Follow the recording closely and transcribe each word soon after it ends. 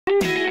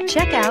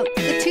Check out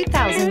the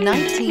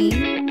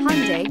 2019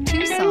 Hyundai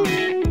Tucson.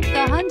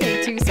 The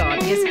Hyundai Tucson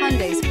is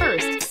Hyundai's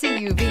first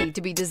CUV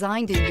to be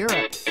designed in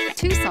Europe.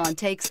 Tucson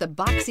takes the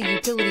boxy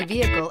utility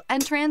vehicle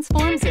and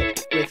transforms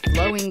it. With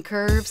flowing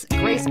curves,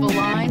 graceful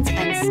lines,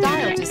 and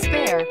style to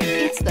spare,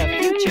 it's the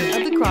future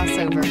of the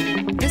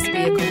crossover. This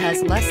vehicle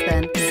has less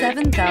than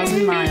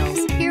 7,000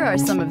 miles. Here are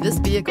some of this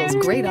vehicle's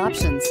great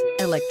options: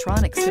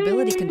 electronic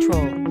stability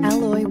control,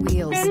 alloy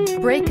wheels,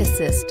 brake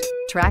assist,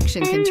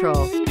 traction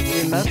control,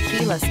 remote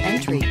keyless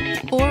entry,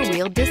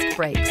 four-wheel disc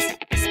brakes,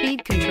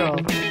 speed control,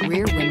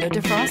 rear window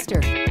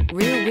defroster,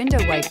 rear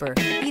window wiper,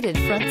 heated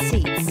front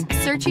seats.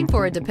 Searching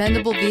for a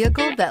dependable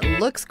vehicle that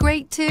looks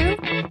great too?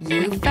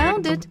 You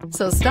found it,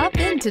 so stop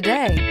in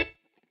today.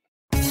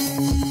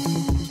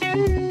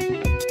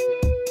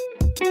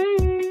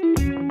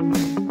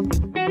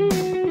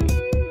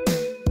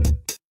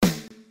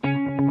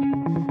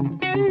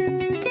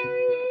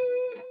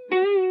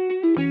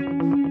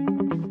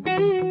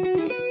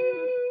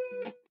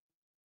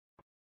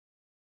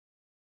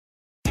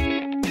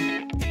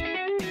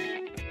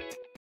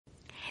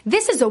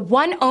 This is a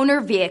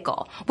one-owner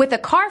vehicle with a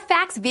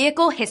Carfax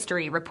Vehicle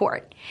History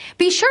Report.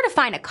 Be sure to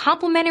find a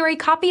complimentary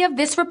copy of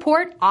this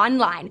report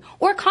online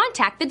or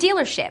contact the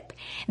dealership.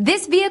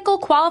 This vehicle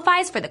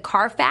qualifies for the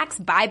Carfax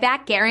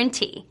Buyback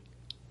Guarantee.